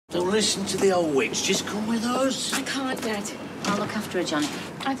Don't listen to the old witch. Just come with us. I can't, Dad. I'll look after her, Johnny.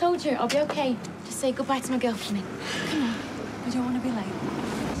 I told you, I'll be okay. Just say goodbye to my girlfriend. Come on. We don't want to be late.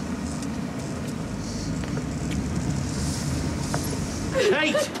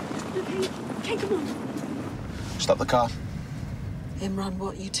 Kate! Okay, come on. Stop the car. Imran,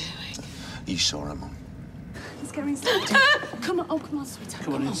 what are you doing? You saw her, Mum. Let's get inside. Come on, come on, sweetheart.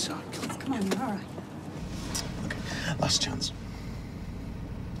 Come on inside. Come on, you're all right. Okay, last chance.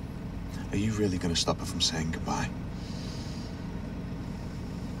 Are you really going to stop her from saying goodbye?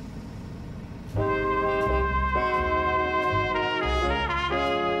 Come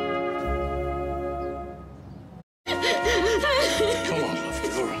on, love.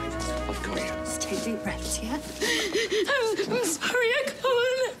 You're all right. I've got you. Just take deep breaths, yeah? I'm sorry, I can't.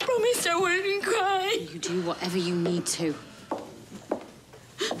 I promised I wouldn't cry. You do whatever you need to.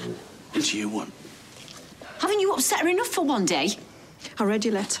 What do you want? Haven't you upset her enough for one day? I read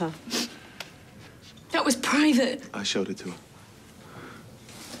your letter. That was private. I showed it to her.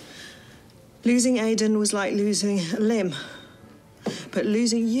 Losing Aidan was like losing a limb. But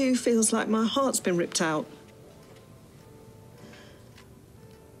losing you feels like my heart's been ripped out.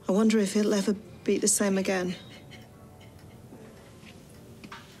 I wonder if it'll ever be the same again.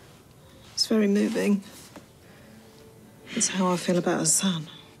 It's very moving. It's how I feel about a son.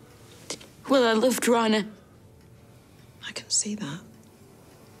 Well, I loved Rana. I can see that.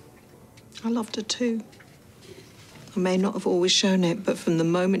 I loved her too. I may not have always shown it, but from the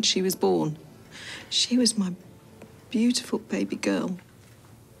moment she was born, she was my beautiful baby girl.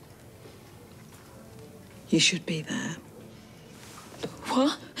 You should be there.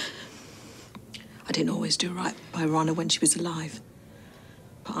 What? I didn't always do right by Rana when she was alive,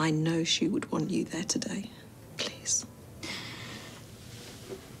 but I know she would want you there today. Please.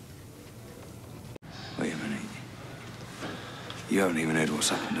 Wait a minute. You haven't even heard what's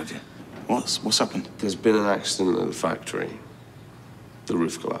happened, have you? What's happened? There's been an accident at the factory. The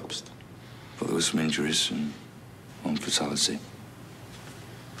roof collapsed. But there was some injuries and one fatality.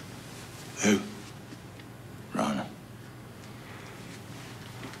 Who? Rana.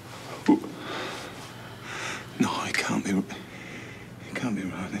 No, it can't be. It can't be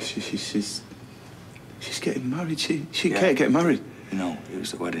Rana. She's getting married. She can't get married. No, it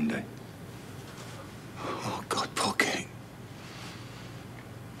was the wedding day. Oh God, poor Kate.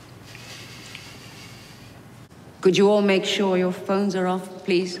 Could you all make sure your phones are off,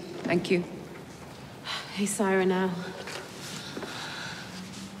 please? Thank you. Hey, Sarah, now.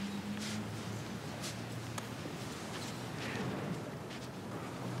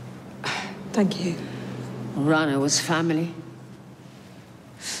 Thank you. Rana was family.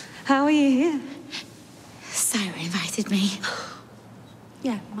 How are you here? Sarah invited me.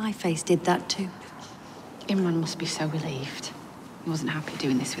 Yeah, my face did that too. Imran must be so relieved. He wasn't happy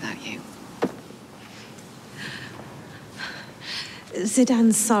doing this without you.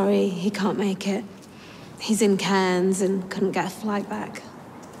 Zidane's sorry he can't make it. He's in Cairns and couldn't get a flight back.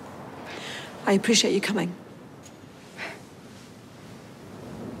 I appreciate you coming.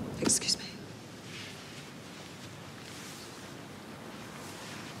 Excuse me.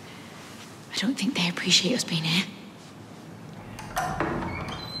 I don't think they appreciate us being here.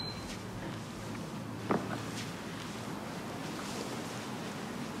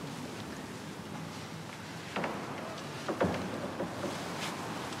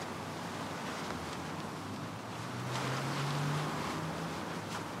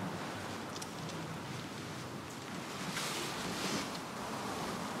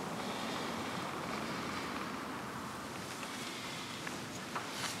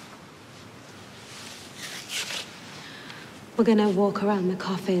 We're gonna walk around the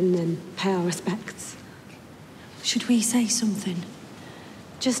coffin and pay our respects. Should we say something?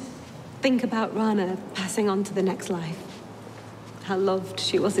 Just think about Rana passing on to the next life. How loved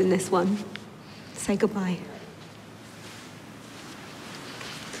she was in this one. Say goodbye.